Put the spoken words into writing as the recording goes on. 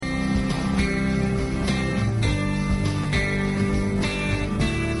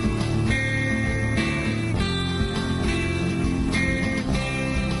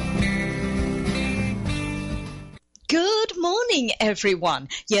morning, everyone.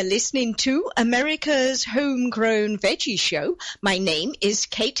 You're listening to America's Homegrown Veggie Show. My name is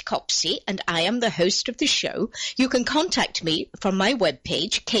Kate Copsey, and I am the host of the show. You can contact me from my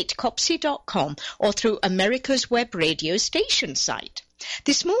webpage, katecopsey.com, or through America's Web Radio station site.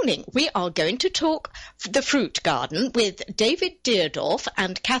 This morning, we are going to talk the fruit garden with David Deardorff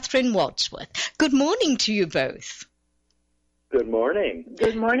and Catherine Wadsworth. Good morning to you both. Good morning.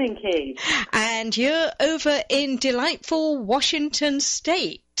 Good morning, Kate. And you're over in delightful Washington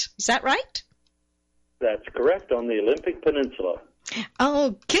State. Is that right? That's correct, on the Olympic Peninsula.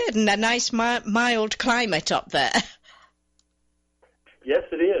 Oh, good. And a nice mild climate up there. Yes,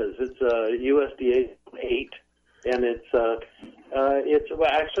 it is. It's USDA 8, and it's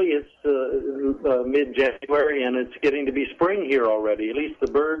mid-January, and it's getting to be spring here already. At least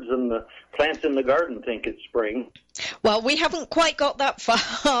the birds and the plants in the garden think it's spring. Well, we haven't quite got that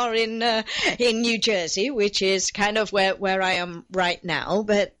far in New Jersey, which is kind of where I am right now.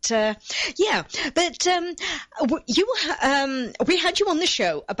 But we had you on the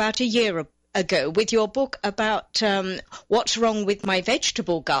show about a year ago with your book about what's wrong with my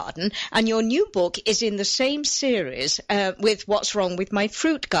vegetable garden, and your new book is in the same series with what's wrong with my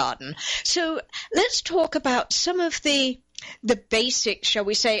fruit garden. So let's talk about some of the basics, shall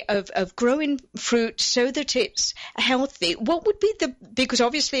we say, of growing fruit so that it's healthy. What would be because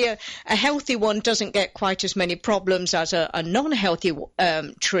obviously a healthy one doesn't get quite as many problems as a non-healthy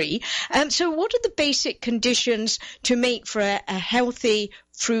tree. So what are the basic conditions to make for a healthy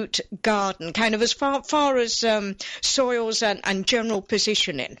fruit garden, kind of as far as soils and general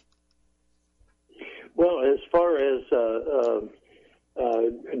positioning? Well, as far as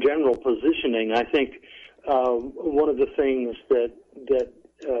general positioning, I think one of the things that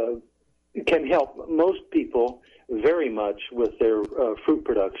can help most people very much with their fruit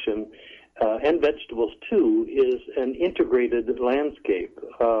production and vegetables too is an integrated landscape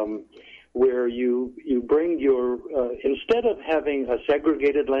where you bring your instead of having a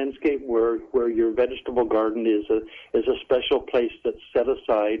segregated landscape where your vegetable garden is a special place that's set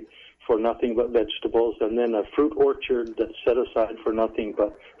aside for nothing but vegetables, and then a fruit orchard that's set aside for nothing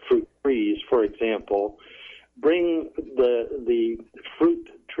but fruit trees, for example. Bring the fruit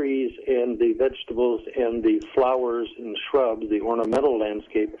trees and the vegetables and the flowers and shrubs, the ornamental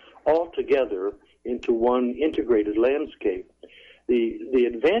landscape, all together into one integrated landscape. The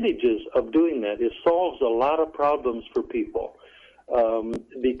advantages of doing that is solves a lot of problems for people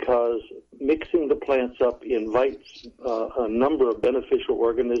because mixing the plants up invites a number of beneficial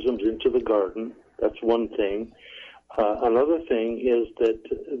organisms into the garden. That's one thing. Another thing is that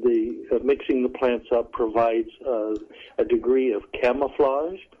the mixing the plants up provides a degree of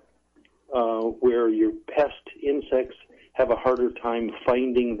camouflage where your pest insects have a harder time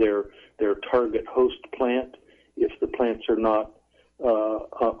finding their target host plant if the plants are not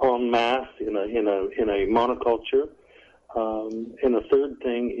en masse in a monoculture. And a third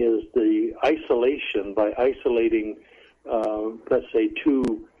thing is the isolation. By isolating, let's say,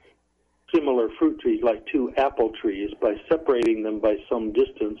 two similar fruit trees, like two apple trees, by separating them by some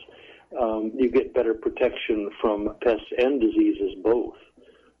distance, you get better protection from pests and diseases both.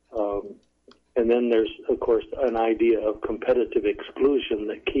 And then there's, of course, an idea of competitive exclusion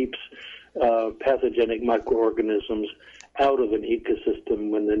that keeps pathogenic microorganisms out of an ecosystem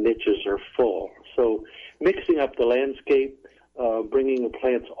when the niches are full. So mixing up the landscape, bringing the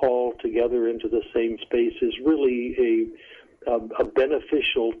plants all together into the same space is really a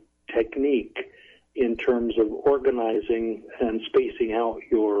beneficial technique in terms of organizing and spacing out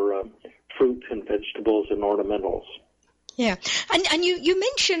your fruit and vegetables and ornamentals. Yeah, and you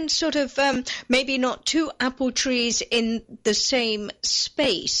mentioned sort of maybe not two apple trees in the same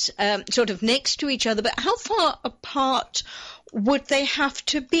space, sort of next to each other, but how far apart would they have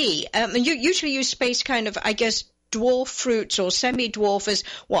to be? Usually you space kind of, I guess, dwarf fruits or semi-dwarf as,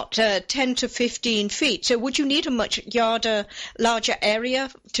 10 to 15 feet. So would you need a much larger area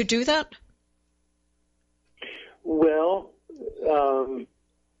to do that? Well,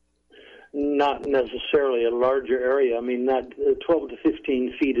 not necessarily a larger area. I mean, that 12 to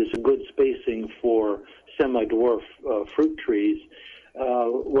 15 feet is a good spacing for semi-dwarf fruit trees.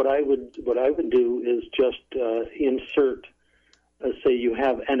 What I would do is just insert, say you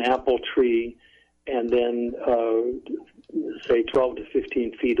have an apple tree, and then say 12 to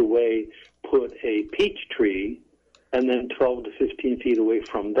 15 feet away, put a peach tree, and then 12 to 15 feet away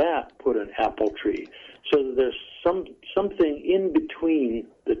from that, put an apple tree. So that there's something in between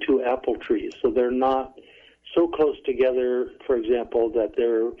the two apple trees, so they're not so close together, for example, that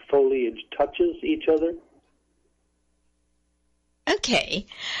their foliage touches each other. Okay.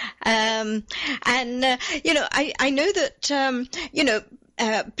 I know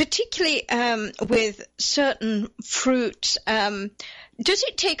that, particularly with certain fruits, does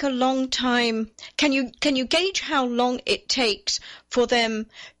it take a long time? Can you gauge how long it takes for them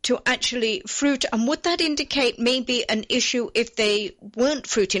to actually fruit? And would that indicate maybe an issue if they weren't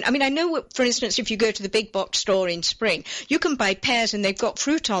fruiting? I mean, I know, for instance, if you go to the big box store in spring, you can buy pears and they've got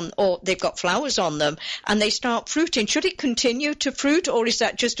fruit on, or they've got flowers on them, and they start fruiting. Should it continue to fruit, or is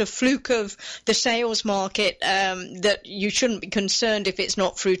that just a fluke of the sales market that you shouldn't be concerned if it's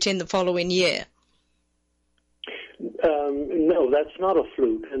not fruiting the following year? No, that's not a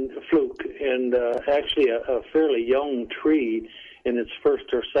fluke. And actually, a fairly young tree in its first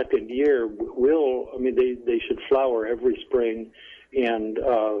or second year they should flower every spring and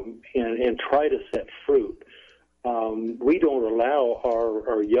try to set fruit. We don't allow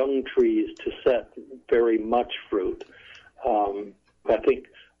our young trees to set very much fruit. I think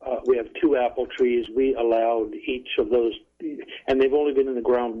we have 2 apple trees. We allowed each of those, and they've only been in the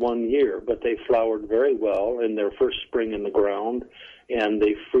ground 1 year, but they flowered very well in their first spring in the ground, and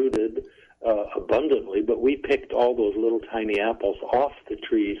they fruited abundantly. But we picked all those little tiny apples off the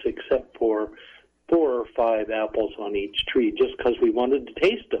trees, except for 4 or 5 apples on each tree, just because we wanted to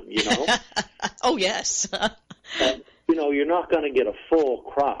taste them, Oh, yes. You're not going to get a full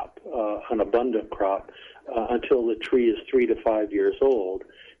crop, an abundant crop, until the tree is 3 to 5 years old.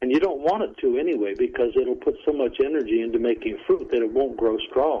 And you don't want it to anyway, because it'll put so much energy into making fruit that it won't grow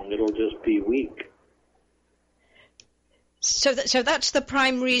strong. It'll just be weak. So that's the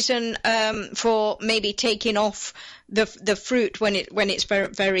prime reason for maybe taking off the fruit when it's very,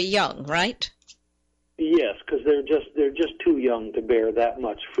 very young, right? Yes, because they're just too young to bear that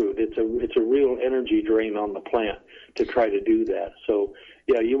much fruit. It's a real energy drain on the plant to try to do that. So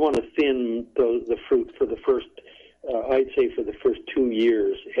yeah, you want to thin the fruit for the first. I'd say for the first 2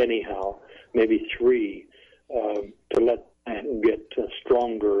 years, anyhow, maybe 3, to let it get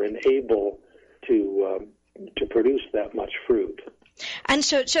stronger and able to produce that much fruit. And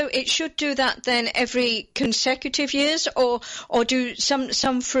so it should do that then every consecutive years, or do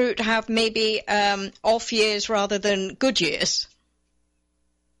some fruit have maybe off years rather than good years?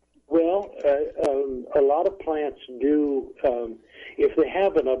 Well, a lot of plants do. If they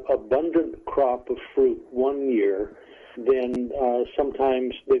have an abundant crop of fruit 1 year, then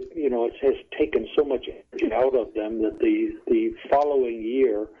sometimes it has taken so much energy out of them that the following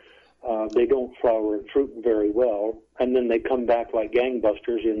year they don't flower and fruit very well, and then they come back like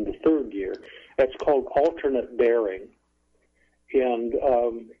gangbusters in the 3rd year. That's called alternate bearing, and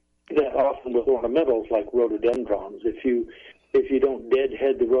that often with ornamentals like rhododendrons. If you don't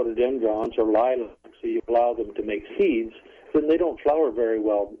deadhead the rhododendrons or lilacs, so you allow them to make seeds, then they don't flower very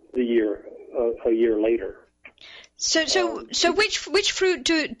well a year later. So which fruit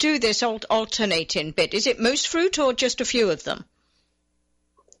do this alternating bit? Is it most fruit or just a few of them?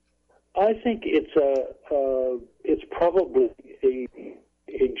 I think it's probably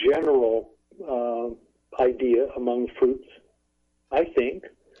a general idea among fruits. I think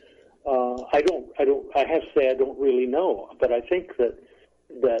I have to say I don't really know, but I think that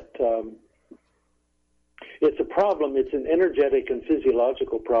it's a problem. It's an energetic and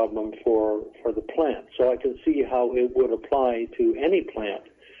physiological problem for the plant. So I can see how it would apply to any plant.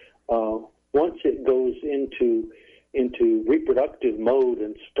 Once it goes into reproductive mode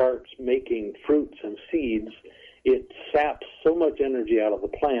and starts making fruits and seeds, it saps so much energy out of the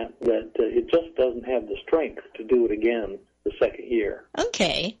plant that it just doesn't have the strength to do it again the second year.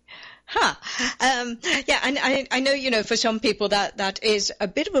 Okay. Yeah, and I know, for some people that is a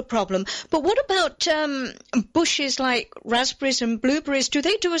bit of a problem. But what about bushes like raspberries and blueberries? Do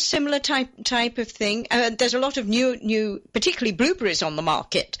they do a similar type of thing? There's a lot of new, particularly blueberries on the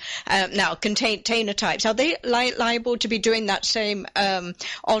market now, container types. Are they liable to be doing that same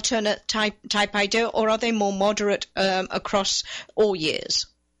alternate type idea, or are they more moderate across all years?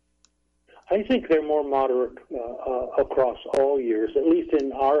 I think they're more moderate across all years. At least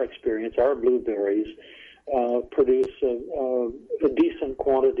in our experience, our blueberries produce a decent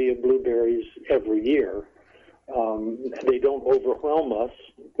quantity of blueberries every year. They don't overwhelm us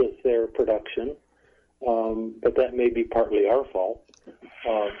with their production, but that may be partly our fault.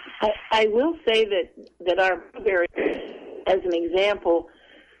 I will say that our blueberries, as an example,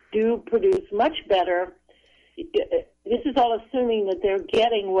 do produce much better. This is all assuming that they're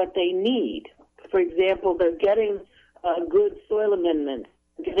getting what they need. For example, they're getting good soil amendment,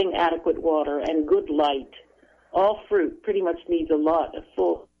 getting adequate water, and good light. All fruit pretty much needs a lot of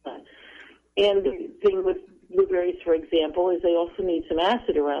full sun. And the thing with blueberries, for example, is they also need some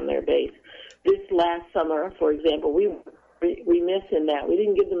acid around their base. This last summer, for example, we were remiss in that. We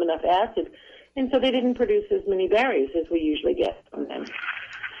didn't give them enough acid, and so they didn't produce as many berries as we usually get from them.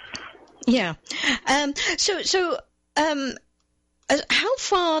 Yeah. How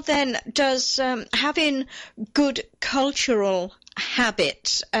far then does having good cultural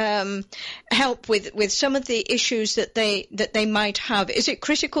habits help with some of the issues that they might have? Is it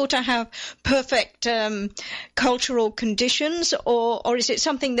critical to have perfect cultural conditions, or is it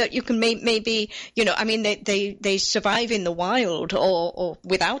something that you can maybe, I mean, they survive in the wild or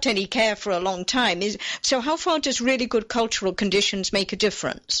without any care for a long time? So how far does really good cultural conditions make a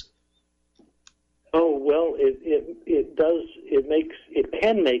difference? Oh, well, it does. It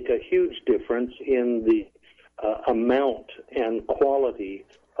can make a huge difference in the amount and quality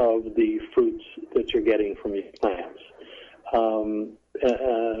of the fruits that you're getting from your plants. An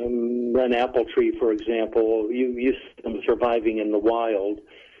apple tree, for example, you see them surviving in the wild,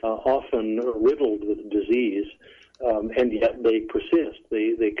 often riddled with disease, and yet they persist.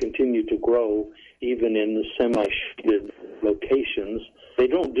 They continue to grow even in the semi-shaded locations. They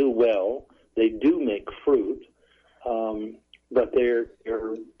don't do well. They do make fruit, but they're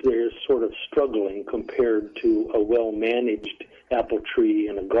sort of struggling compared to a well-managed apple tree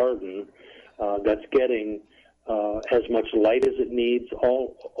in a garden that's getting as much light as it needs.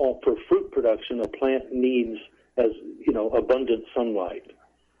 All for fruit production, a plant needs abundant sunlight.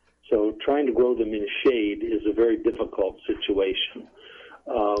 So trying to grow them in shade is a very difficult situation.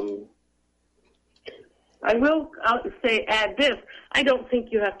 I'll add this. I don't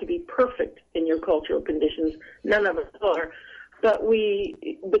think you have to be perfect in your cultural conditions. None of us are. But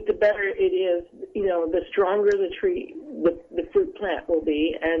the better it is, the stronger the tree, the fruit plant will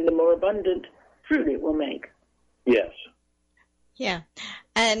be, and the more abundant fruit it will make. Yes. Yeah.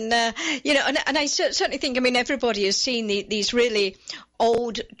 And, and I certainly think, I mean, everybody has seen these really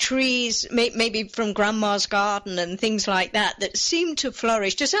old trees, maybe from Grandma's garden and things like that seem to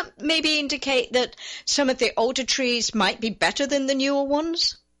flourish. Does that maybe indicate that some of the older trees might be better than the newer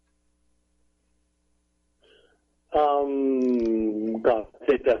ones? God, I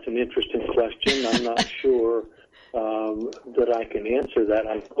think that's an interesting question. I'm not sure that I can answer that.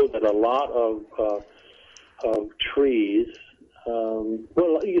 I know that a lot of trees,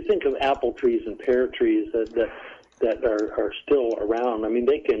 well, you think of apple trees and pear trees that are still around. I mean,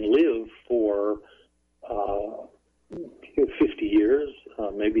 they can live for 50 years,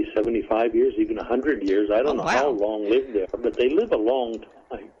 maybe 75 years, even 100 years. I don't know how long lived there, but they live a long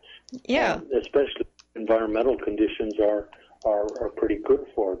time. Yeah. Especially environmental conditions are pretty good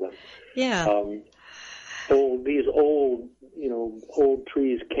for them. Yeah. So these old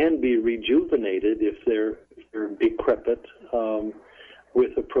trees can be rejuvenated if they're decrepit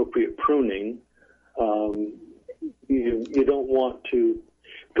with appropriate pruning. You don't want to,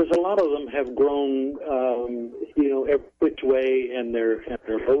 because a lot of them have grown, every which way, and they're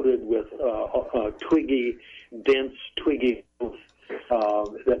loaded with dense twiggy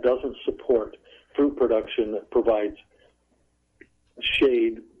that doesn't support fruit production, that provides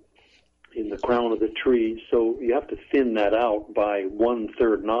shade in the crown of the tree. So you have to thin that out by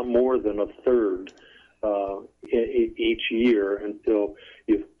 1/3, not more than 1/3 each year, until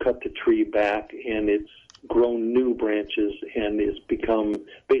you've cut the tree back and it's grown new branches and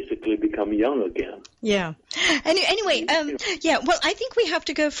basically become young again. Yeah. Anyway, well, I think we have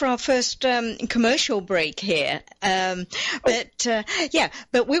to go for our first commercial break here. But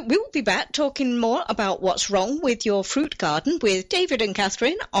we will be back talking more about what's wrong with your fruit garden with David and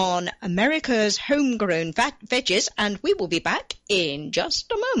Catherine on America's Homegrown Veggies, and we will be back in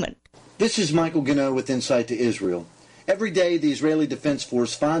just a moment. This is Michael Gano with Insight to Israel. Every day, the Israeli Defense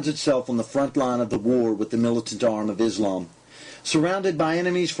Force finds itself on the front line of the war with the militant arm of Islam. Surrounded by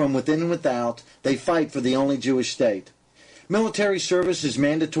enemies from within and without, they fight for the only Jewish state. Military service is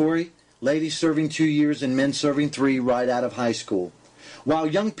mandatory, ladies serving 2 years and men serving 3 right out of high school. While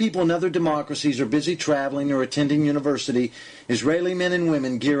young people in other democracies are busy traveling or attending university, Israeli men and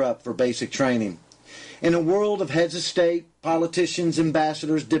women gear up for basic training. In a world of heads of state, politicians,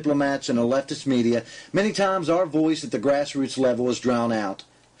 ambassadors, diplomats, and a leftist media, many times our voice at the grassroots level is drowned out.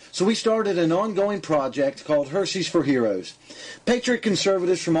 So we started an ongoing project called Hershey's for Heroes. Patriot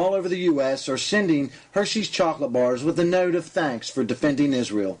conservatives from all over the U.S. are sending Hershey's chocolate bars with a note of thanks for defending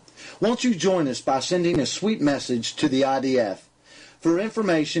Israel. Won't you join us by sending a sweet message to the IDF? For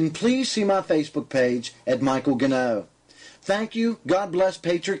information, please see my Facebook page at Michael Gano. Thank you, God bless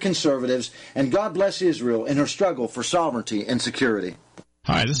Patriot conservatives, and God bless Israel in her struggle for sovereignty and security.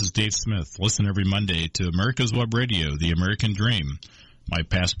 Hi, this is Dave Smith. Listen every Monday to America's Web Radio, The American Dream. My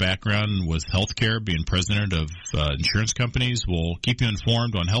past background with healthcare, being president of insurance companies, will keep you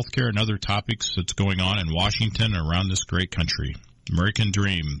informed on healthcare and other topics that's going on in Washington and around this great country. American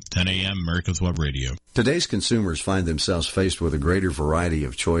Dream, 10 a.m., America's Web Radio. Today's consumers find themselves faced with a greater variety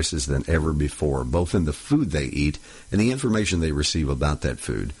of choices than ever before, both in the food they eat and the information they receive about that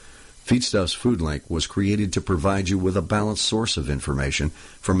food. Feedstuffs FoodLink was created to provide you with a balanced source of information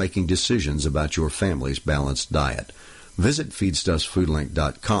for making decisions about your family's balanced diet. Visit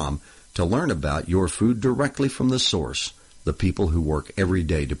feedstuffsfoodlink.com to learn about your food directly from the source, the people who work every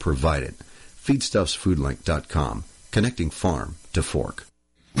day to provide it. feedstuffsfoodlink.com, connecting farm to fork.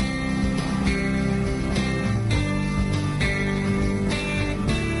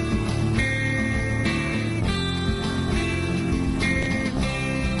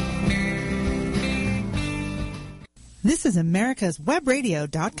 This is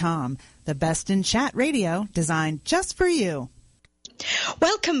americaswebradio.com, the best in chat radio designed just for you.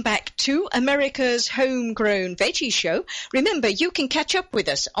 Welcome back to America's Homegrown Veggie Show. Remember, you can catch up with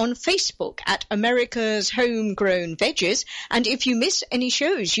us on Facebook at America's Homegrown Veggies. And if you miss any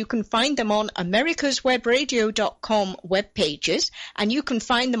shows, you can find them on americaswebradio.com web pages, and you can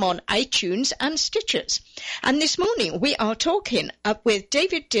find them on iTunes and Stitchers. And this morning, we are talking with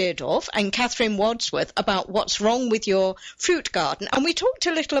David Deardorff and Catherine Wadsworth about what's wrong with your fruit garden. And we talked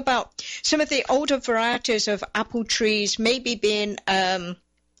a little about some of the older varieties of apple trees maybe being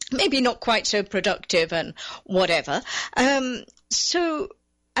maybe not quite so productive and whatever. I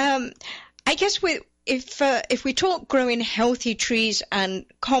guess if we talk growing healthy trees and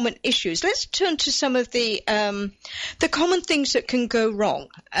common issues, let's turn to some of the common things that can go wrong.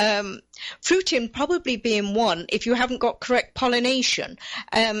 Fruiting probably being one, if you haven't got correct pollination.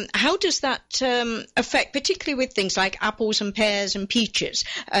 How does that affect, particularly with things like apples and pears and peaches?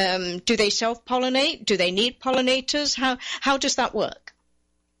 Do they self-pollinate? Do they need pollinators? How does that work?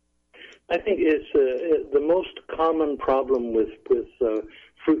 I think it's the most common problem with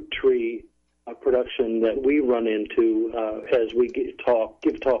fruit tree production that we run into as we give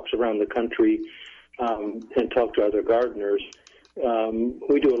talks around the country and talk to other gardeners.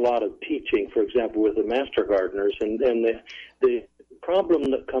 We do a lot of teaching, for example, with the master gardeners, and the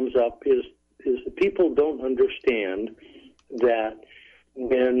problem that comes up is that people don't understand that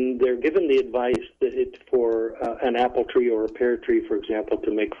when they're given the advice that it's for an apple tree or a pear tree, for example,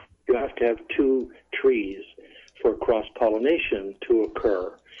 you have to have two trees for cross-pollination to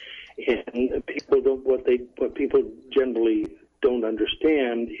occur. And what people generally don't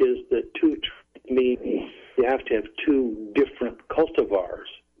understand is that two trees mean you have to have two different cultivars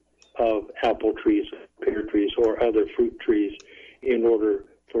of apple trees, pear trees, or other fruit trees in order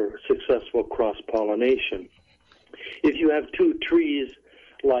for successful cross-pollination. If you have two trees,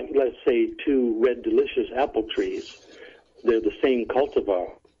 like let's say two Red Delicious apple trees, they're the same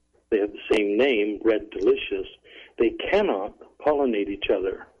cultivar, they have the same name, Red Delicious, they cannot pollinate each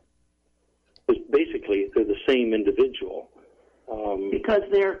other. Basically, they're the same individual. Because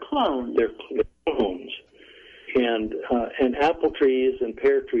they're clones. They're clones. And apple trees and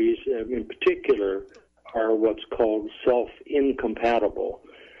pear trees in particular are what's called self-incompatible.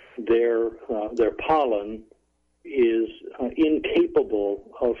 Their pollen is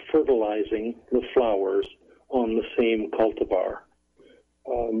incapable of fertilizing the flowers on the same cultivar.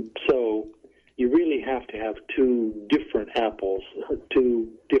 So you really have to have two different apples,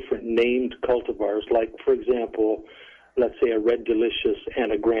 two different named cultivars, like, for example, let's say a Red Delicious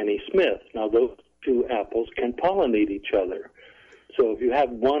and a Granny Smith. Now, those two apples can pollinate each other. So if you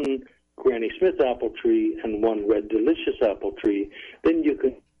have one Granny Smith apple tree and one Red Delicious apple tree, then you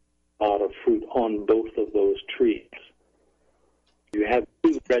can get a lot of fruit on both of those trees. If you have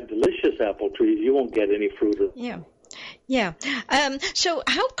two Red Delicious apple trees, you won't get any fruit. Yeah. So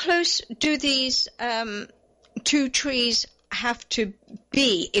how close do these two trees have to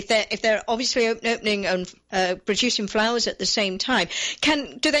be if they're obviously opening and producing flowers at the same time?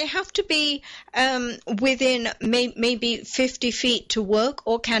 Do they have to be within maybe 50 feet to work,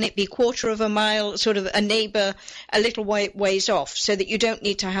 or can it be quarter of a mile, sort of a neighbor a little ways off, so that you don't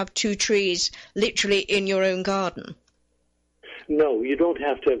need to have two trees literally in your own garden? No, you don't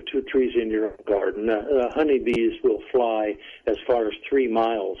have to have two trees in your garden. Honeybees will fly as far as 3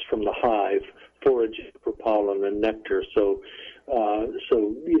 miles from the hive, foraging for pollen and nectar. So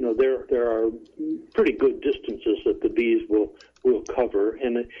there are pretty good distances that the bees will cover,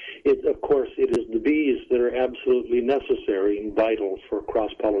 and of course it is the bees that are absolutely necessary and vital for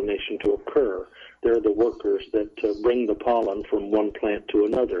cross-pollination to occur. They're the workers that bring the pollen from one plant to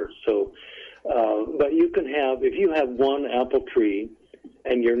another. So. But you can have, if you have one apple tree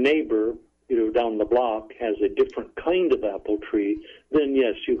and your neighbor, down the block has a different kind of apple tree, then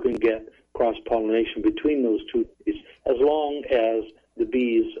yes, you can get cross-pollination between those two bees, as long as the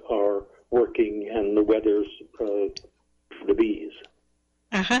bees are working and the weather's for the bees.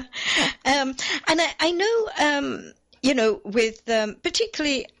 Uh-huh. And I know, with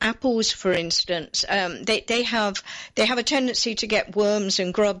particularly apples, for instance, they have a tendency to get worms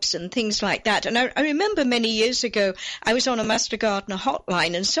and grubs and things like that. And I remember many years ago, I was on a Master Gardener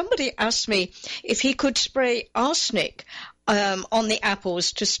hotline, and somebody asked me if he could spray arsenic on the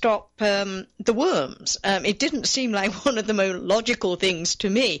apples to stop the worms. It didn't seem like one of the most logical things to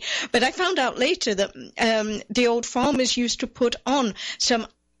me, but I found out later that the old farmers used to put on some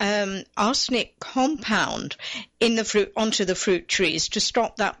arsenic compound in the fruit onto the fruit trees to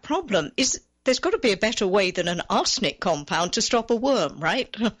stop that problem. There's got to be a better way than an arsenic compound to stop a worm,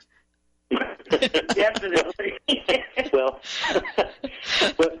 right? Definitely. Well,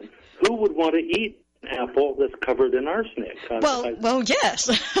 but who would want to eat an apple that's covered in arsenic? Well, yes.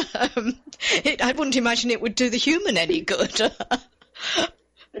 I wouldn't imagine it would do the human any good.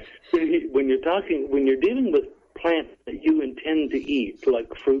 When you're dealing with plants that you intend to eat,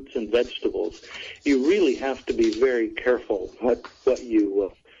 like fruits and vegetables, you really have to be very careful what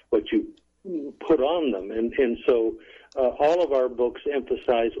you put on them, and so all of our books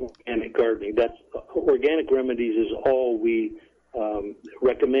emphasize organic gardening. That's Organic Remedies is all we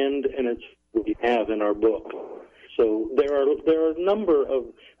recommend, and it's what we have in our book. So there are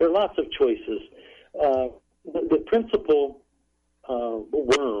lots of choices. The principal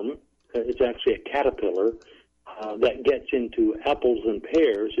worm, it's actually a caterpillar, that gets into apples and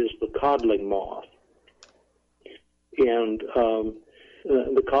pears is the codling moth. And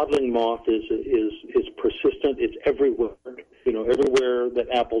the codling moth is persistent. It's everywhere. Everywhere that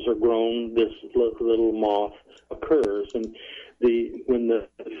apples are grown, this little moth occurs. And when the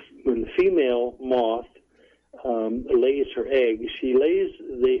female moth lays her egg, she lays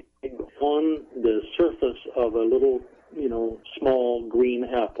the egg on the surface of a little, small green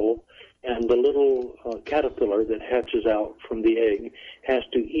apple. And the little caterpillar that hatches out from the egg has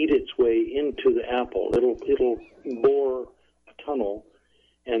to eat its way into the apple. It'll bore a tunnel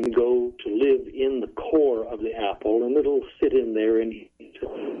and go to live in the core of the apple, and it'll sit in there and eat,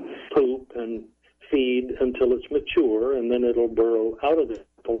 poop, and feed until it's mature, and then it'll burrow out of the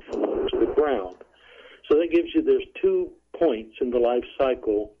apple to the ground. So that gives you, there's 2 points in the life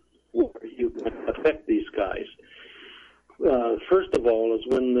cycle where you can affect these guys. First of all, is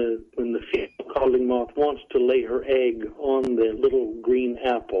when the female codling moth wants to lay her egg on the little green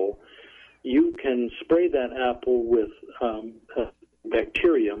apple, you can spray that apple with a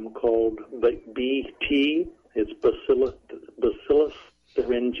bacterium called BT. It's Bacillus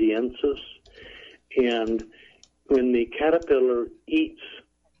thuringiensis. And when the caterpillar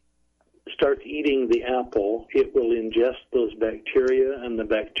starts eating the apple, it will ingest those bacteria, and the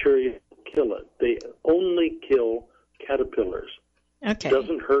bacteria kill it. They only kill caterpillars. Okay. It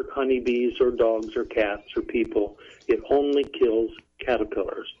doesn't hurt honeybees or dogs or cats or people. It only kills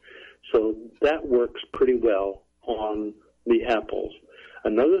caterpillars. So that works pretty well on the apples.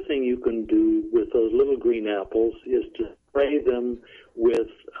 Another thing you can do with those little green apples is to spray them with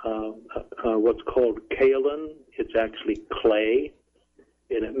what's called kaolin. It's actually clay,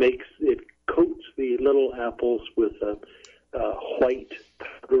 and it coats the little apples with a white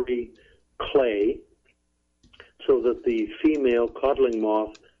powdery clay, so that the female codling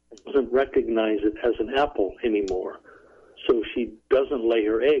moth doesn't recognize it as an apple anymore. So she doesn't lay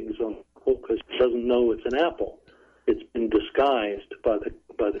her eggs on the apple because she doesn't know it's an apple. It's been disguised by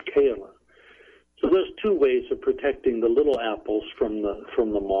the kaolin. So there's 2 ways of protecting the little apples from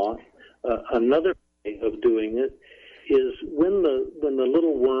the moth. Another way of doing it is when the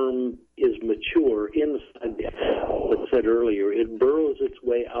little worm is mature inside the apple, as I said earlier, it burrows its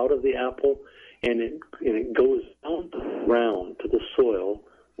way out of the apple, and it goes down to the ground, to the soil,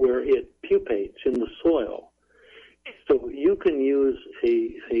 where it pupates in the soil. So you can use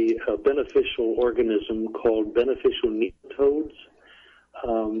a beneficial organism called beneficial nematodes.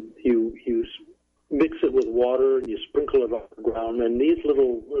 You mix it with water and you sprinkle it on the ground, and these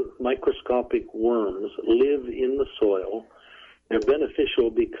little microscopic worms live in the soil. They're beneficial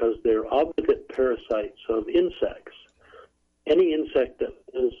because they're obligate parasites of insects. Any insect that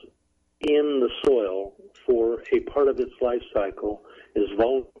is in the soil for a part of its life cycle is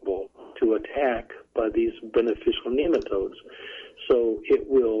vulnerable to attack by these beneficial nematodes. So it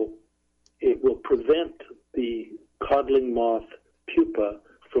will prevent the codling moth pupa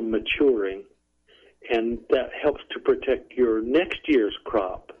from maturing, and that helps to protect your next year's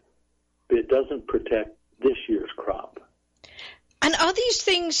crop. It doesn't protect this year's crop. And are these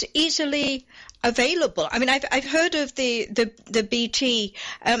things easily available? I mean, I've heard of the BT.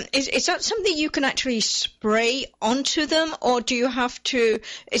 Is that something you can actually spray onto them, or do you have to?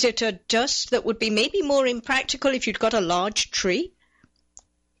 Is it a dust that would be maybe more impractical if you'd got a large tree?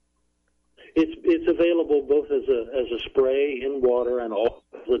 It's available both as a spray in water and also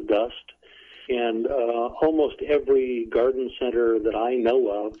as a dust. And almost every garden center that I know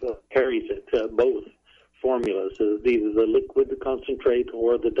of carries it, both formulas, either the liquid, the concentrate,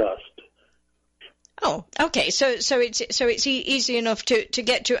 or the dust. Oh, okay. So it's easy enough to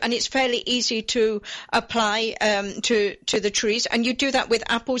get to, and it's fairly easy to apply to the trees. And you do that with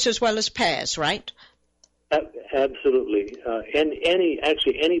apples as well as pears, right? Absolutely. And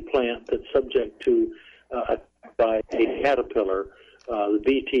any plant that's subject to by a caterpillar, the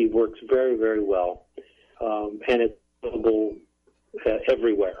BT works very, very well, and it's available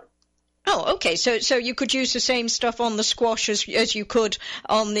everywhere. Oh, okay. So you could use the same stuff on the squash as you could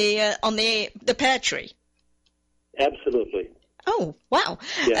on the pear tree. Absolutely. Oh, wow.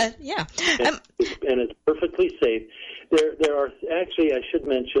 Yeah. And it's perfectly safe. There are actually, I should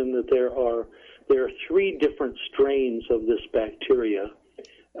mention that there are 3 different strains of this bacteria.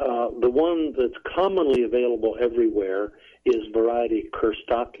 The one that's commonly available everywhere is variety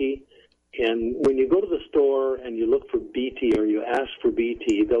Kerstaki. And when you go to the store and you look for BT or you ask for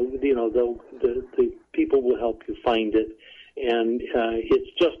BT, the people will help you find it. And it's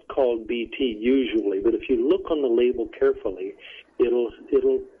just called BT usually. But if you look on the label carefully, it'll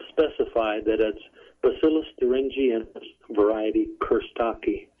specify that it's Bacillus thuringiensis variety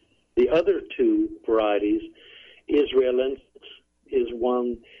Kerstaki. The other 2 varieties, Israelensis is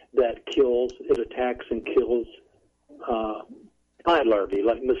one that attacks and kills fly larvae,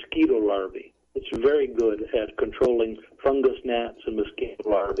 like mosquito larvae. It's very good at controlling fungus gnats and mosquito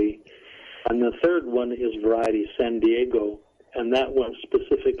larvae. And the third one is variety San Diego, and that one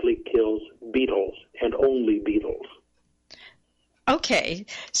specifically kills beetles, and only beetles. Okay,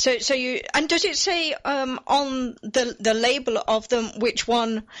 so you, and does it say on the label of them which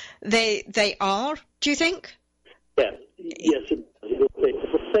one they are? Do you think? Yes, it'll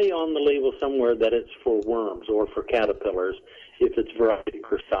say on the label somewhere that it's for worms or for caterpillars if it's variety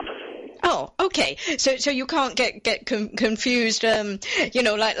Kerstaki. Oh, okay. So you can't get confused.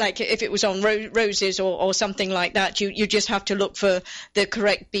 Like if it was on roses or something like that, you just have to look for the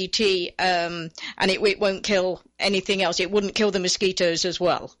correct BT, and it won't kill anything else. It wouldn't kill the mosquitoes as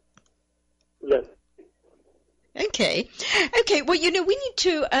well. Yes. Okay. Well, we need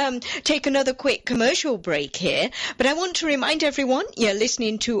to take another quick commercial break here, but I want to remind everyone you're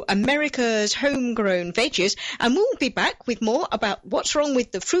listening to America's Homegrown Veggies, and we'll be back with more about what's wrong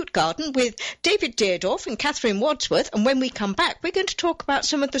with the fruit garden with David Deardorff and Catherine Wadsworth. And when we come back, we're going to talk about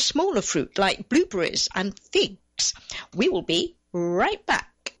some of the smaller fruit like blueberries and figs. We will be right back.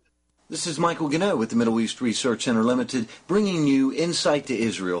 This is Michael Gano with the Middle East Research Center Limited, bringing you Insight to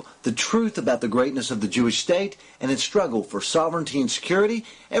Israel, the truth about the greatness of the Jewish state and its struggle for sovereignty and security,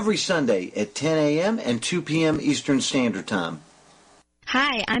 every Sunday at 10 a.m. and 2 p.m. Eastern Standard Time.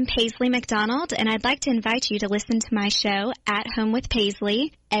 Hi, I'm Paisley McDonald, and I'd like to invite you to listen to my show, At Home with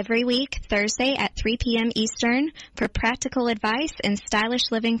Paisley, every week, Thursday at 3 p.m. Eastern, for practical advice and stylish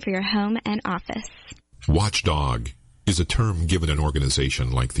living for your home and office. Watchdog is a term given an organization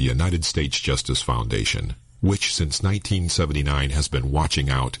like the United States Justice Foundation, which since 1979 has been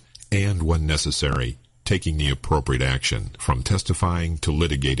watching out and, when necessary, taking the appropriate action from testifying to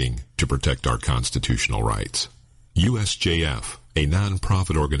litigating to protect our constitutional rights. USJF, a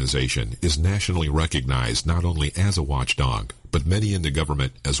non-profit organization, is nationally recognized not only as a watchdog, but many in the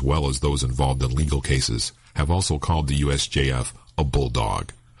government as well as those involved in legal cases have also called the USJF a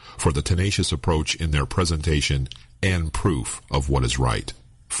bulldog for the tenacious approach in their presentation and proof of what is right.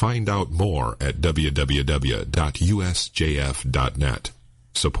 Find out more at www.usjf.net.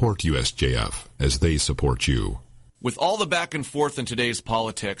 Support USJF as they support you. With all the back and forth in today's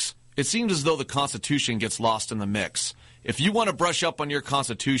politics, it seems as though the Constitution gets lost in the mix. If you want to brush up on your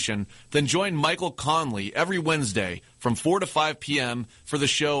Constitution, then join Michael Conley every Wednesday from 4 to 5 p.m. for the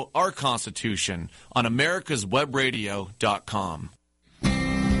show Our Constitution on americaswebradio.com.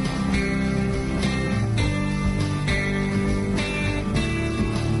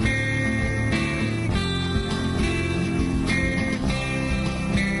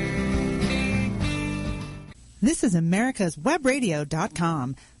 This is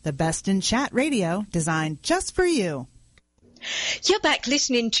America'sWebRadio.com, the best in chat radio designed just for you. You're back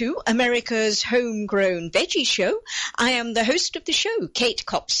listening to America's Homegrown Veggie Show. I am the host of the show, Kate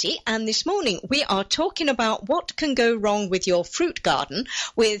Copsey, and this morning we are talking about what can go wrong with your fruit garden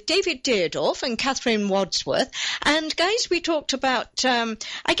with David Deardorff and Catherine Wadsworth. And guys, we talked about,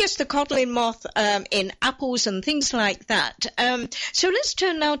 I guess, the codling moth in apples and things like that. So let's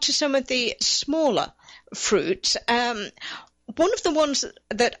turn now to some of the smaller fruits. One of the ones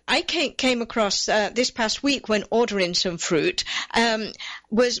that I came across this past week when ordering some fruit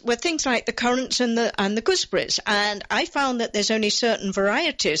were things like the currants and the gooseberries, and I found that there's only certain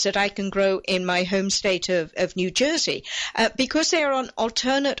varieties that I can grow in my home state of New Jersey because they are an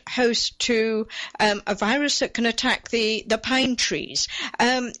alternate host to a virus that can attack the pine trees.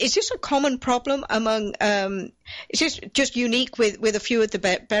 Is this a common problem among? Is this just unique with a few of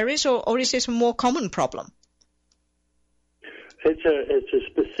the berries, or is this a more common problem? It's a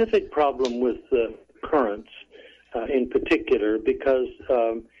specific problem with currants in particular because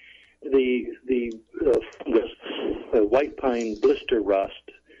the fungus, white pine blister rust,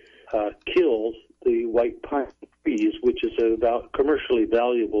 kills the white pine trees, which is a commercially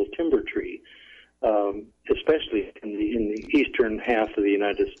valuable timber tree, especially in the eastern half of the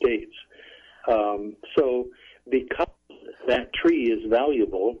United States. So because that tree is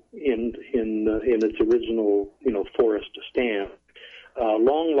valuable in its original, forest stand. A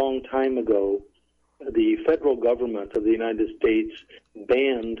long time ago, the federal government of the United States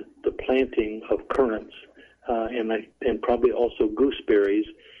banned the planting of currants and probably also gooseberries,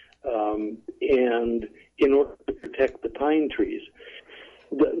 and in order to protect the pine trees.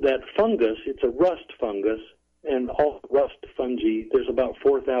 That fungus, it's a rust fungus, and all rust fungi, there's about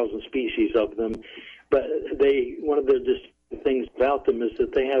 4,000 species of them. But one of the distinct things about them is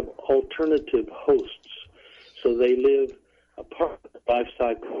that they have alternative hosts. So they live a part of the life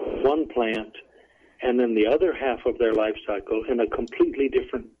cycle of one plant, and then the other half of their life cycle in a completely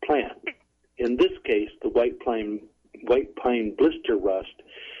different plant. In this case, the white pine blister rust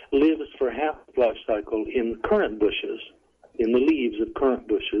lives for half the life cycle in currant bushes, in the leaves of currant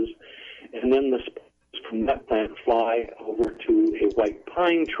bushes, and then the spores from that plant fly over to a white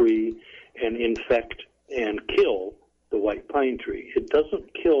pine tree and infect and kill the white pine tree. It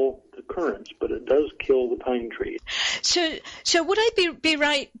doesn't kill the currants, but it does kill the pine tree. So would I be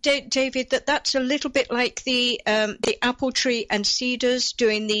right, David, that that's a little bit like the apple tree and cedars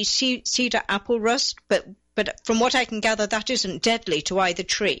doing the cedar apple rust, but from what I can gather, that isn't deadly to either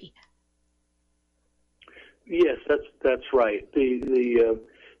tree? Yes, that's right. The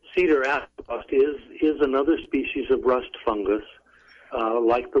cedar apple rust is another species of rust fungus,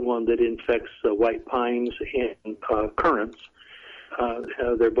 like the one that infects white pines and currants.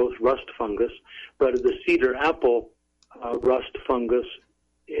 They're both rust fungus, but the cedar apple rust fungus,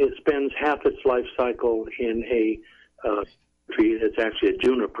 it spends half its life cycle in a tree that's actually a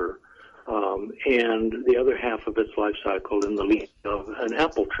juniper, and the other half of its life cycle in the leaf of an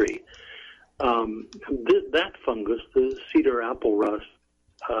apple tree. That fungus, the cedar apple rust,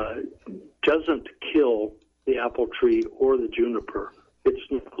 doesn't kill the apple tree or the juniper.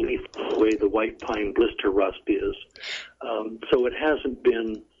 It's not lethal the way the white pine blister rust is. So it hasn't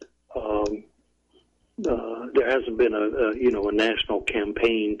been, there hasn't been a national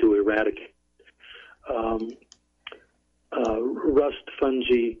campaign to eradicate. Rust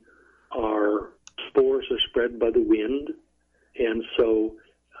fungi spores are spread by the wind, and so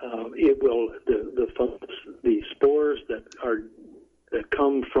the spores that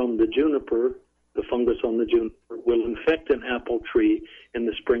come from the juniper, the fungus on the juniper, will infect an apple tree in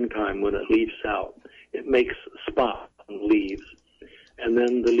the springtime when it leaves out. It makes spots on leaves, and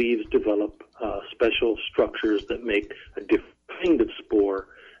then the leaves develop special structures that make a different kind of spore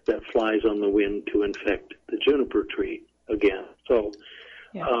that flies on the wind to infect the juniper tree again. So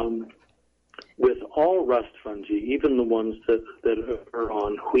with all rust fungi, even the ones that are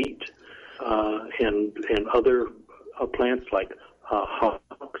on wheat and other plants like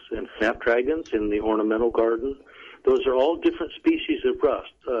hawks and snapdragons in the ornamental garden, those are all different species of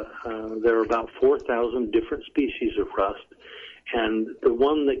rust. There are about 4,000 different species of rust, and the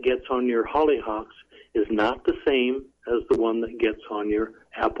one that gets on your hollyhocks is not the same as the one that gets on your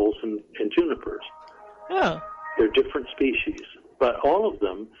apples and junipers. Oh. They're different species, but all of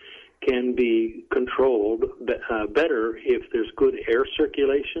them can be controlled better if there's good air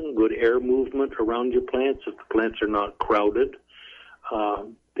circulation, good air movement around your plants, if the plants are not crowded.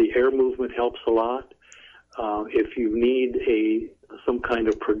 The air movement helps a lot. If you need some kind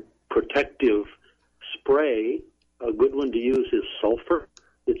of protective spray, a good one to use is sulfur.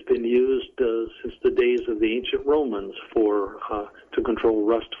 It's been used since the days of the ancient Romans to control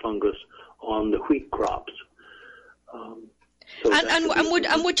rust fungus on the wheat crops. So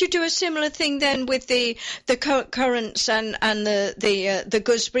and would you do a similar thing then with the currants and the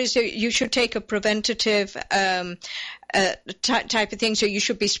gooseberries? So you should take a preventative type of thing. So you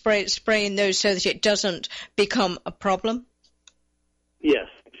should be spraying those so that it doesn't become a problem. Yes,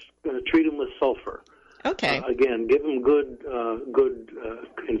 treat them with sulfur. Okay. Again, give them good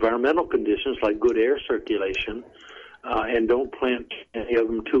environmental conditions like good air circulation, and don't plant any of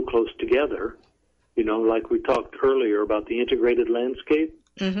them too close together. You know, like we talked earlier about the integrated landscape.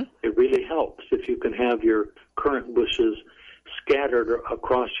 Mm-hmm. It really helps if you can have your currant bushes scattered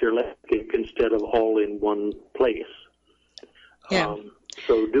across your landscape instead of all in one place. Yeah.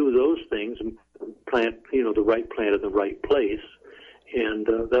 So do those things and plant, the right plant in the right place, and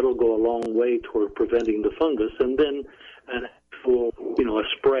that'll go a long way toward preventing the fungus. And then an actual, a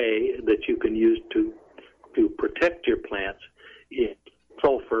spray that you can use to protect your plants is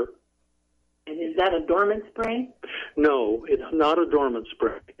sulfur. And is that a dormant spray? No, it's not a dormant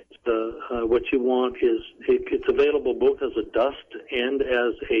spray. What you want is it's available both as a dust and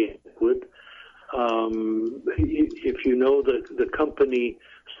as a liquid. If you know the company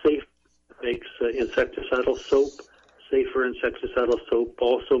Safe makes insecticidal soap, Safer insecticidal soap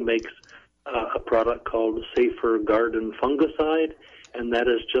also makes a product called Safer Garden Fungicide, and that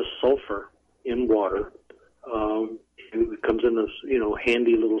is just sulfur in water. It comes in this,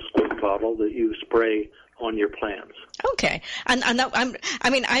 handy little squirt bottle that you spray on your plants. Okay, and I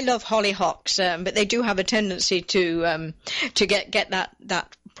love hollyhocks, but they do have a tendency to get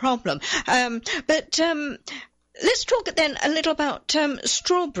that problem. But let's talk then a little about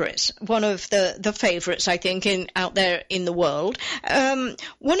strawberries. One of the favourites, I think, out there in the world.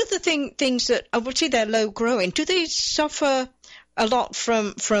 One of the things that obviously they're low growing. Do they suffer a lot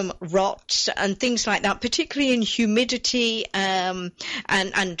from rots and things like that, particularly in humidity and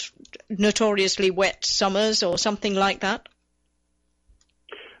notoriously wet summers or something like that?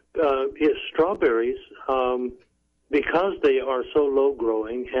 Yes, strawberries, because they are so low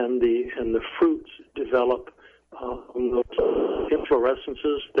growing and the fruits develop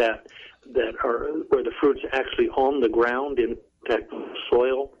inflorescences that are where the fruit's actually on the ground in contact with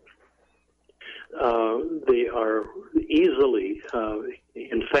soil. They are easily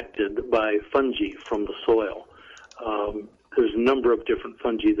infected by fungi from the soil. There's a number of different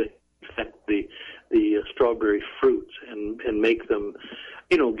fungi that infect the strawberry fruits and make them,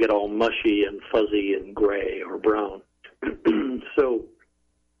 get all mushy and fuzzy and gray or brown. So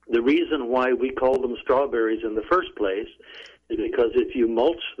the reason why we call them strawberries in the first place is because if you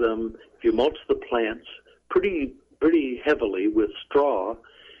mulch the plants pretty heavily with straw,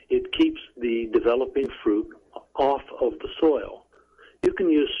 it keeps the developing fruit off of the soil. You can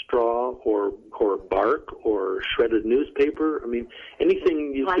use straw or bark or shredded newspaper. I mean,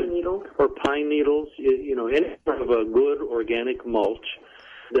 anything you pine needles or pine needles. Any kind of a good organic mulch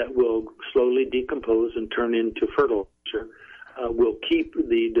that will slowly decompose and turn into fertilizer will keep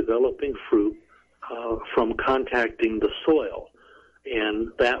the developing fruit from contacting the soil,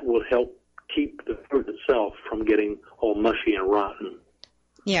 and that will help keep the fruit itself from getting all mushy and rotten.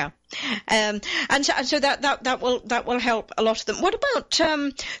 Yeah, and so that will help a lot of them. What about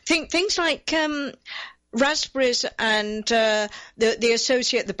things like raspberries and the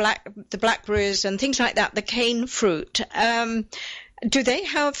associate the blackberries and things like that, the cane fruit? Do they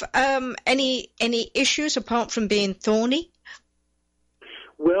have any issues apart from being thorny?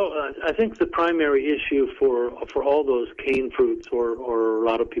 Well, I think the primary issue for all those cane fruits, or a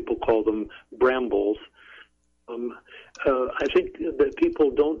lot of people call them brambles, I think that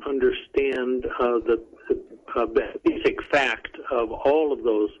people don't understand the basic fact of all of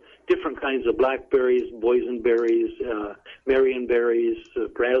those different kinds of blackberries, boysenberries, marionberries,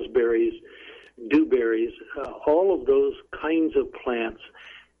 raspberries, dewberries. All of those kinds of plants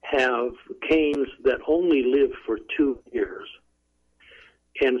have canes that only live for 2 years.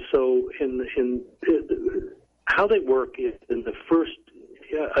 And so how they work is in the first,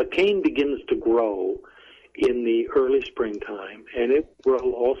 a cane begins to grow in the early springtime, and it will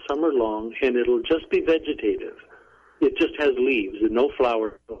grow all summer long, and it'll just be vegetative. It just has leaves and no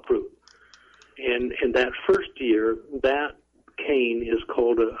flower, no fruit. And in that first year, that cane is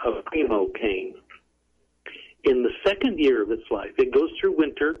called a primo cane. In the second year of its life, it goes through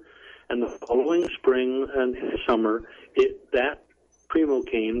winter, and the following spring and summer, that primo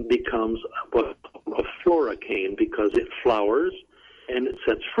cane becomes a flora cane because it flowers and it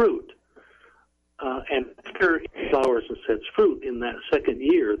sets fruit. And after it flowers and sets fruit in that second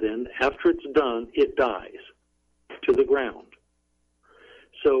year, then after it's done, it dies to the ground.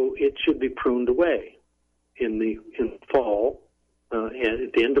 So it should be pruned away in the fall, and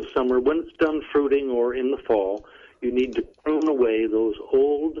at the end of summer. When it's done fruiting or in the fall, you need to prune away those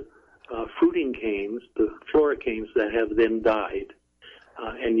old fruiting canes, the flora canes that have then died.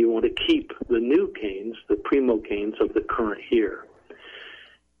 And you want to keep the new canes, the primo canes of the current year.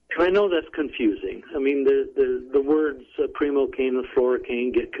 And I know that's confusing. I mean, the words primo cane and flora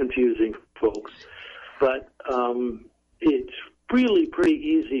cane get confusing, folks. But it's really pretty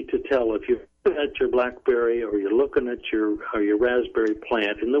easy to tell if you're looking at your blackberry or you're looking at your raspberry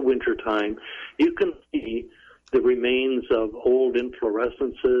plant in the wintertime. You can see the remains of old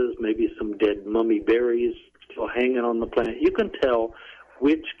inflorescences, maybe some dead mummy berries still hanging on the plant. You can tell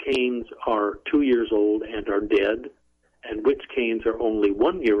which canes are 2 years old and are dead, and which canes are only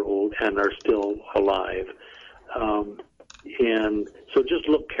 1 year old and are still alive. And so just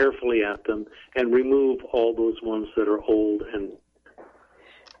look carefully at them and remove all those ones that are old.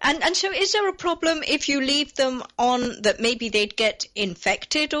 And so is there a problem if you leave them on that maybe they'd get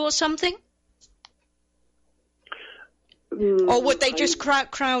infected or something? Or would they just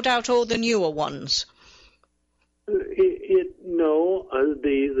crowd out all the newer ones? No,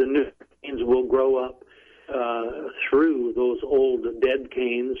 the new canes will grow up through those old dead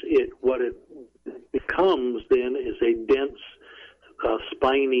canes. What it becomes then is a dense,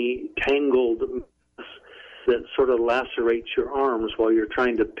 spiny, tangled mess that sort of lacerates your arms while you're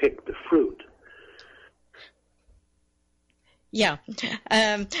trying to pick the fruit. Yeah,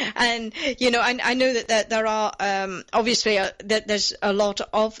 and you know, I know that there are obviously that there's a lot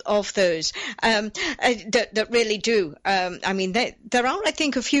of those that really do. I mean, there are, I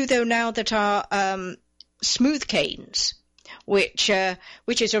think, a few though now that are smooth canes, which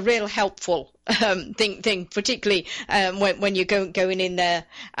is a real helpful thing, particularly when you're going in there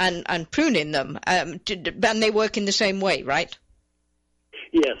and pruning them, and they work in the same way, right?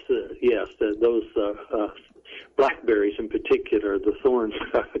 Yes, those. Blackberries in particular, the thorns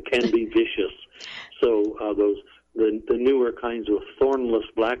can be vicious. So the newer kinds of thornless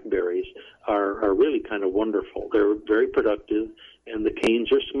blackberries are really kind of wonderful. They're very productive, and the canes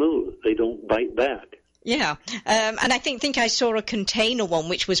are smooth. They don't bite back. Yeah, and I think I saw a container one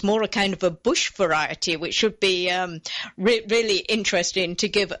which was more a kind of a bush variety, which should be really interesting to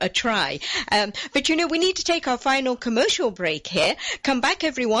give a try. But, you know, we need to take our final commercial break here. Come back,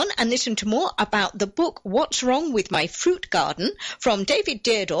 everyone, and listen to more about the book, What's Wrong with My Fruit Garden, from David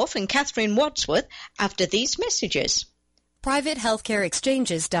Deardorff and Catherine Wadsworth after these messages.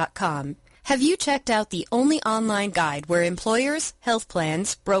 PrivateHealthCareExchanges.com. Have you checked out the only online guide where employers, health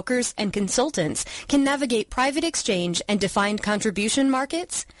plans, brokers, and consultants can navigate private exchange and defined contribution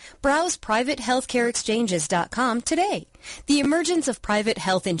markets? Browse PrivateHealthCareExchanges.com today. The emergence of private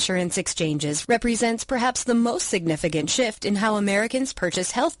health insurance exchanges represents perhaps the most significant shift in how Americans purchase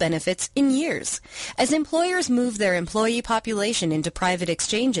health benefits in years. As employers move their employee population into private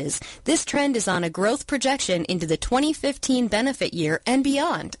exchanges, this trend is on a growth projection into the 2015 benefit year and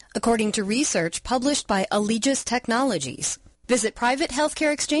beyond, according to research published by Allegis Technologies. Visit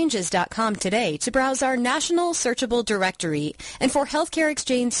PrivateHealthCareExchanges.com today to browse our national searchable directory and for Healthcare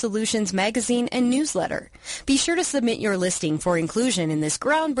Exchange Solutions magazine and newsletter. Be sure to submit your listing for inclusion in this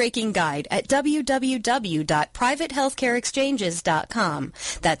groundbreaking guide at www.privatehealthcareexchanges.com.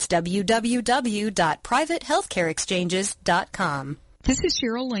 That's www.privatehealthcareexchanges.com. This is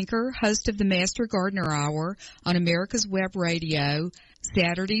Cheryl Linker, host of the Master Gardener Hour on America's Web Radio,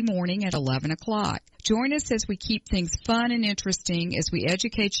 Saturday morning at 11 o'clock. Join us as we keep things fun and interesting as we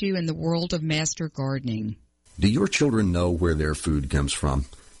educate you in the world of master gardening. Do your children know where their food comes from?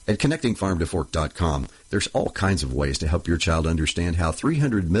 At ConnectingFarmToFork.com, there's all kinds of ways to help your child understand how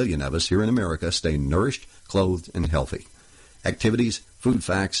 300 million of us here in America stay nourished, clothed, and healthy. Activities, food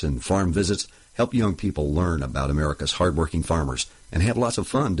facts, and farm visits help young people learn about America's hardworking farmers and have lots of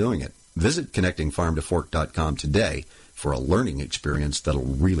fun doing it. Visit ConnectingFarmToFork.com today for a learning experience that'll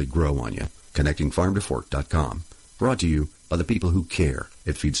really grow on you. ConnectingFarmToFork.com. Brought to you by the people who care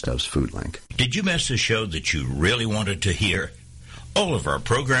at Feedstuffs Food Link. Did you miss a show that you really wanted to hear? All of our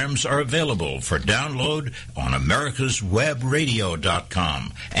programs are available for download on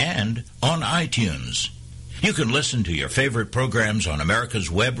americaswebradio.com and on iTunes. You can listen to your favorite programs on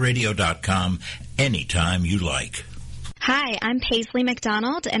americaswebradio.com anytime you like. Hi, I'm Paisley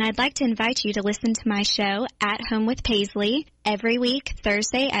McDonald, and I'd like to invite you to listen to my show, At Home with Paisley, every week,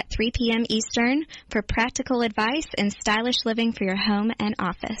 Thursday at 3 p.m. Eastern, for practical advice and stylish living for your home and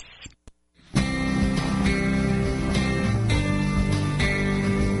office.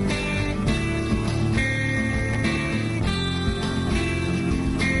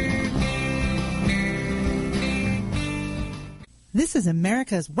 This is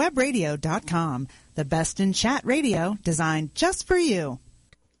America's Webradio.com, the best in chat radio designed just for you.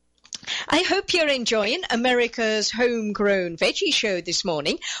 I hope you're enjoying America's Homegrown Veggie Show this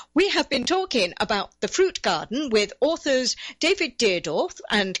morning. We have been talking about the fruit garden with authors David Deardorff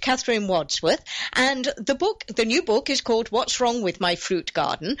and Catherine Wadsworth, and the new book is called What's Wrong with My Fruit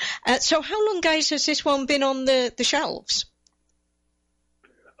Garden. So how long, guys, has this one been on the shelves?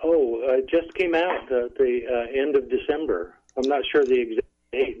 It just came out at the end of December. I'm not sure the exact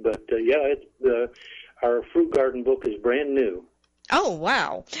date, but our fruit garden book is brand new. Oh,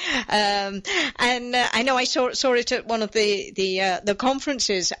 wow. And I know I saw it at one of the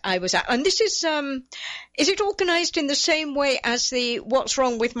conferences I was at. And this is it organized in the same way as the What's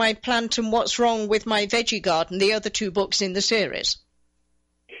Wrong with My Plant and What's Wrong with My Veggie Garden, the other two books in the series?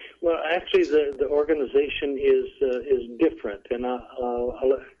 Well, actually, the organization is different, and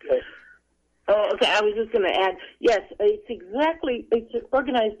okay. I was just going to add, yes, it's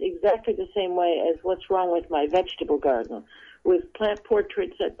organized exactly the same way as What's Wrong with My Vegetable Garden, with plant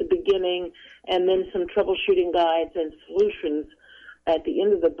portraits at the beginning and then some troubleshooting guides and solutions at the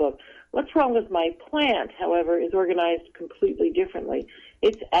end of the book. What's Wrong with My Plant, however, is organized completely differently.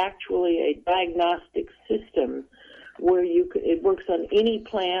 It's actually a diagnostic system where it works on any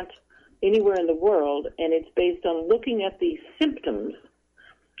plant anywhere in the world, and it's based on looking at the symptoms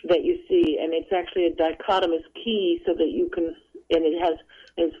that you see, and it's actually a dichotomous key so that you can, and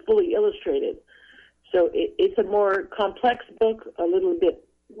it's fully illustrated. So it's a more complex book, a little bit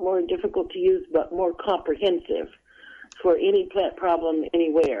more difficult to use, but more comprehensive for any plant problem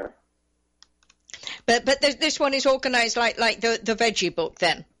anywhere. But this one is organized like the veggie book,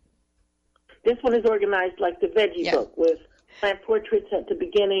 then? This one is organized like the veggie book, with plant portraits at the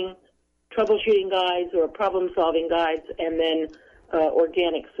beginning, troubleshooting guides or problem-solving guides, and then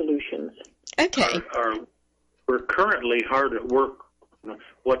organic solutions. Okay. We're currently hard at work on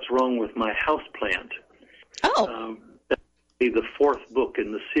What's Wrong with My House Plant. Oh. That'll be the fourth book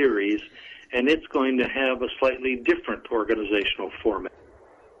in the series, and it's going to have a slightly different organizational format.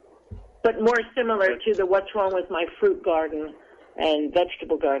 But more similar to the What's Wrong with My Fruit Garden and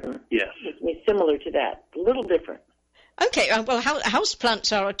Vegetable Garden. Yes. It's similar to that, a little different. Okay, well,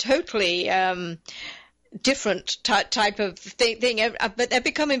 houseplants are a totally different type of thing, but they're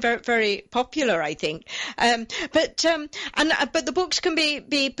becoming very, very popular, I think. But the books can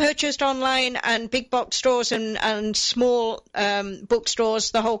be purchased online and big box stores and small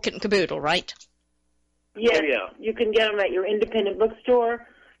bookstores, the whole kit and caboodle, right? Yes, you can get them at your independent bookstore.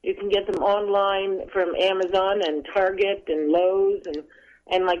 You can get them online from Amazon and Target and Lowe's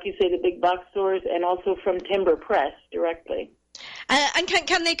and like you say, the big box stores, and also from Timber Press directly. And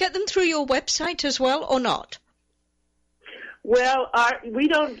can they get them through your website as well, or not? Well, we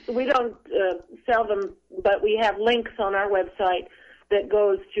don't sell them, but we have links on our website that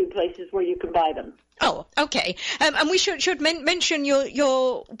goes to places where you can buy them. Oh, okay. And we should mention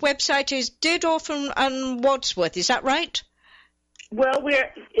your website is Deardorff and Wadsworth. Is that right? Well,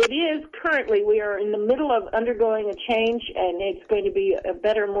 it is currently. We are in the middle of undergoing a change, and it's going to be a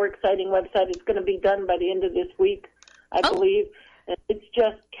better, more exciting website. It's going to be done by the end of this week, I believe. And it's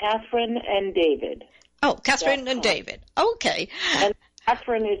just Catherine and David. Oh, Catherine and David. Okay. And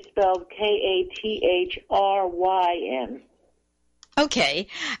Catherine is spelled Kathryn. Okay,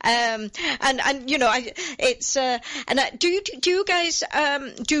 and you know, do you guys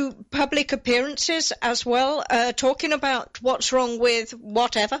do public appearances as well, talking about what's wrong with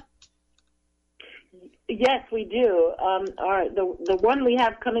whatever? Yes, we do. The one we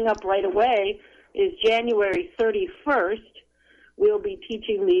have coming up right away is January 31st. We'll be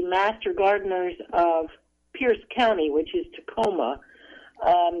teaching the Master Gardeners of Pierce County, which is Tacoma,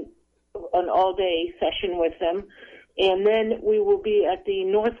 an all-day session with them. And then we will be at the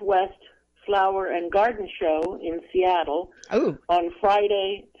Northwest Flower and Garden Show in Seattle on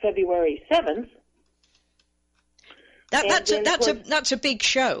Friday, February 7th. That's a big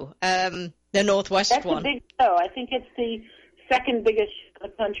show, the Northwest one. That's a big show. I think it's the second biggest show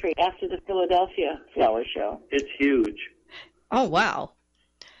in the country after the Philadelphia Flower Show. It's huge. Oh, wow.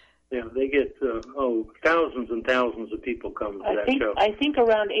 Yeah, they get thousands and thousands of people come to that show. I think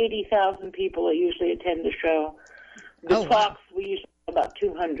around 80,000 people usually attend the show. The talks, we usually have about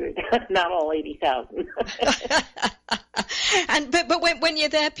 200, not all 80,000. But when you're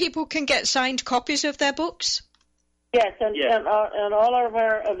there, people can get signed copies of their books? Yes, and all of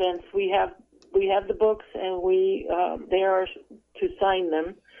our events, we have the books, and they are to sign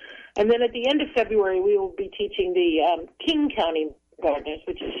them. And then at the end of February, we will be teaching the King County Gardeners,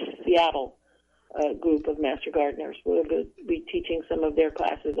 which is a Seattle group of Master Gardeners. We'll be teaching some of their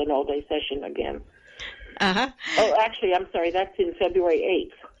classes, an all-day session again. Uh-huh. Oh, actually, I'm sorry, that's in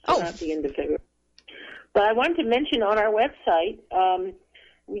February 8th, so not the end of February. But I wanted to mention on our website,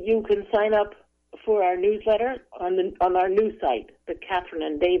 you can sign up for our newsletter on our new site, the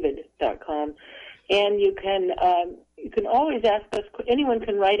CatherineandDavid.com, and you can always ask us. Anyone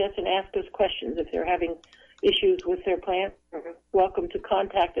can write us and ask us questions if they're having issues with their plants. You're welcome to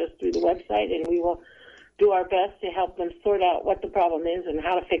contact us through the website, and we will do our best to help them sort out what the problem is and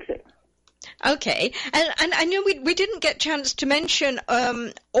how to fix it. Okay, and I know we didn't get a chance to mention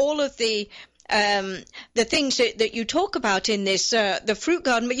all of the things that you talk about in this the fruit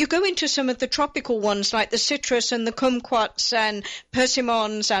garden, but you go into some of the tropical ones like the citrus and the kumquats and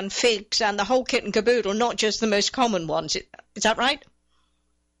persimmons and figs and the whole kit and caboodle, not just the most common ones. Is that right?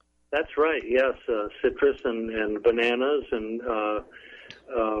 That's right. Yes, citrus and bananas and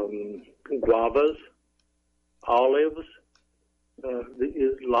guavas, olives.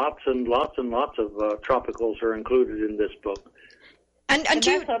 Lots and lots and lots of tropicals are included in this book. And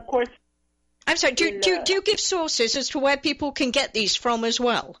do you, of course, I'm sorry. Do you give sources as to where people can get these from as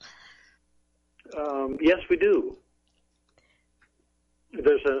well? Yes, we do.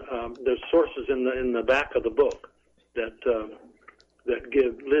 There's sources in the back of the book that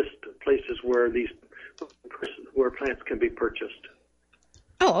list places where plants can be purchased.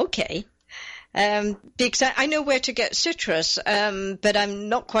 Oh, okay. Because I know where to get citrus, but I'm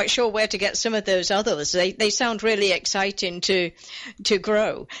not quite sure where to get some of those others. They sound really exciting to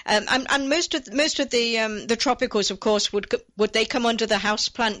grow. And most of the tropicals, of course, would they come under the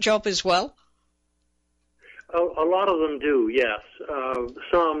houseplant job as well? A lot of them do, yes.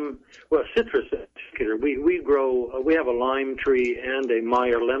 Citrus in particular. We grow. We have a lime tree and a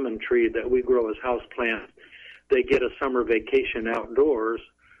Meyer lemon tree that we grow as houseplants. They get a summer vacation outdoors.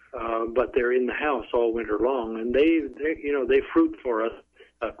 But they're in the house all winter long, and they fruit for us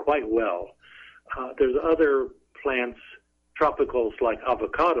quite well. There's other plants, tropicals like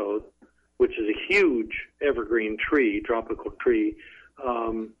avocado, which is a huge evergreen tree, tropical tree.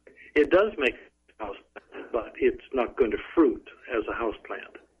 It does make a house plant, but it's not going to fruit as a house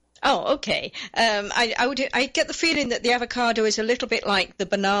plant. Oh, okay. I get the feeling that the avocado is a little bit like the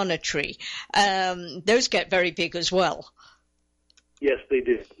banana tree. Those get very big as well. Yes, they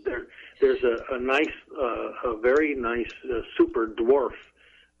do. There's a very nice super dwarf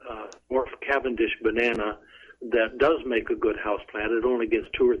Cavendish banana that does make a good house plant. It only gets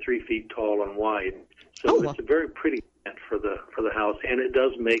 2 or 3 feet tall and wide, so it's a very pretty plant for the house, and it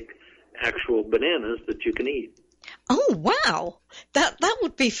does make actual bananas that you can eat. Oh wow, that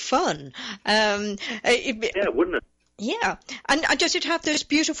would be fun. Yeah, wouldn't it? Yeah, and does it have those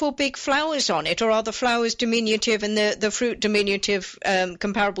beautiful big flowers on it, or are the flowers diminutive and the fruit diminutive,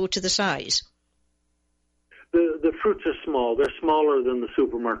 comparable to the size? The fruits are small. They're smaller than the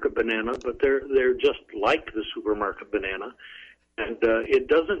supermarket banana, but they're just like the supermarket banana, and it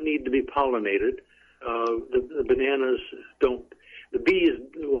doesn't need to be pollinated. The bananas don't. The bees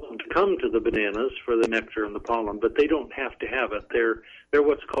will come to the bananas for the nectar and the pollen, but they don't have to have it. They're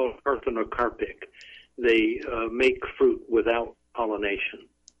what's called parthenocarpic. They make fruit without pollination.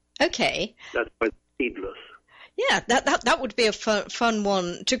 Okay. That's why they're seedless. Yeah, that would be a fun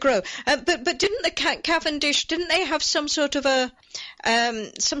one to grow. But didn't the Cavendish, didn't they have some sort of an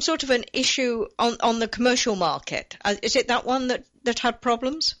issue on the commercial market? Is it that one that had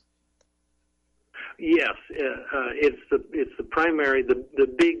problems? Yes, it's the primary, the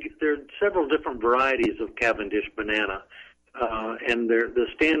big. There are several different varieties of Cavendish banana, and the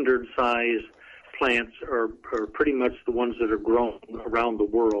standard size plants are pretty much the ones that are grown around the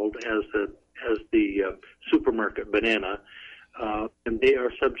world as the supermarket banana, and they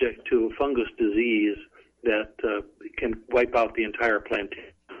are subject to a fungus disease that can wipe out the entire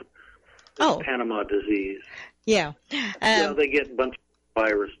plantation. Panama disease. Yeah. They get a bunch of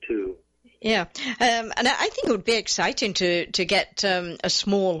virus too. Yeah, and I think it would be exciting to get a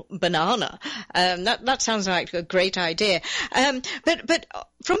small banana. That sounds like a great idea. But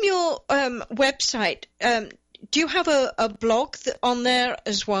from your website, do you have a blog on there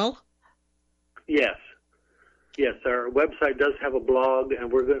as well? Yes, our website does have a blog,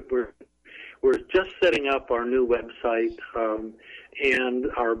 and we're just setting up our new website, and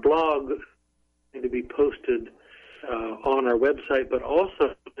our blog is going to be posted on our website, but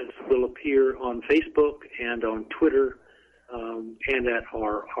also it will appear on Facebook and on Twitter, and at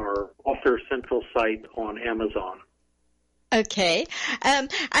our Author Central site on Amazon. Okay,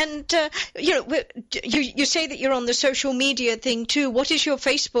 and you say that you're on the social media thing too. What is your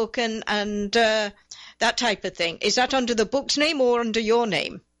Facebook and that type of thing? Is that under the book's name or under your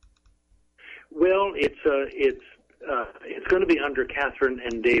name? Well, it's going to be under Catherine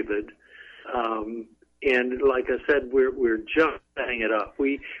and David. And like I said, we're just setting it up.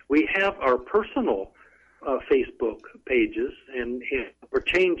 We have our personal Facebook pages, and we're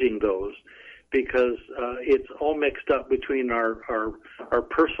changing those because it's all mixed up between our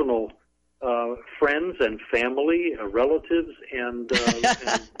personal friends and family, relatives, and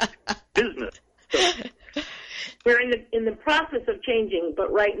business. So, we're in the process of changing,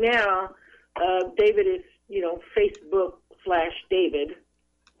 but right now, David is Facebook/David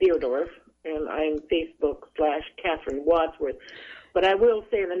Theodorf, and I'm Facebook/Catherine Wadsworth. But I will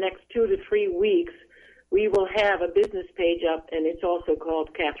say in the next 2 to 3 weeks, we will have a business page up, and it's also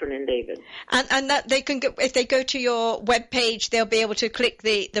called Catherine and David. And that they can go, if they go to your web page, they'll be able to click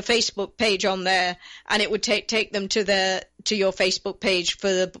the Facebook page on there, and it would take them to your Facebook page for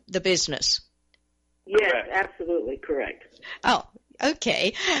the business. Yes, correct. Absolutely correct. Oh,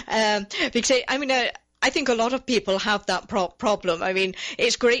 okay. Because I think a lot of people have that problem. I mean,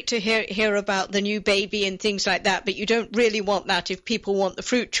 it's great to hear about the new baby and things like that, but you don't really want that if people want the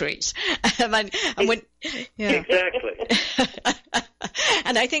fruit trees. Exactly.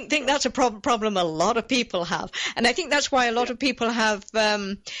 And I think that's a problem a lot of people have. And I think that's why a lot of people have,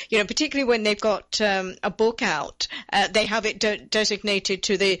 particularly when they've got a book out, they have it designated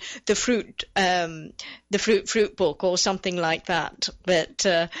to the fruit book or something like that. But,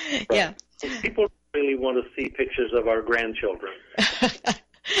 yeah. People really want to see pictures of our grandchildren.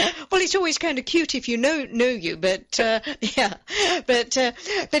 Well, it's always kind of cute if you know you, but yeah. But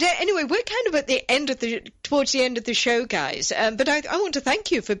anyway, we're kind of at towards the end of the show, guys. But I want to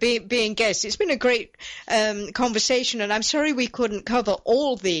thank you for being guests. It's been a great conversation, and I'm sorry we couldn't cover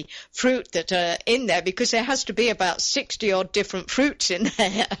all the fruit that are in there because there has to be about 60 odd different fruits in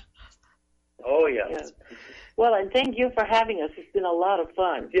there. Oh yeah. Well, and thank you for having us. It's been a lot of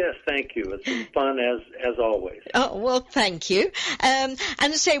fun. Yes, thank you. It's been fun as always. Oh, well, thank you. And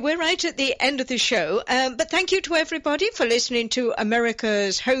say we're right at the end of the show, but thank you to everybody for listening to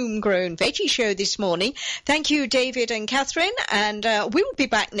America's Homegrown Veggie Show this morning. Thank you, David and Catherine, and we will be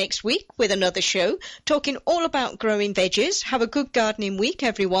back next week with another show talking all about growing veggies. Have a good gardening week,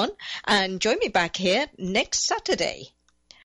 everyone, and join me back here next Saturday.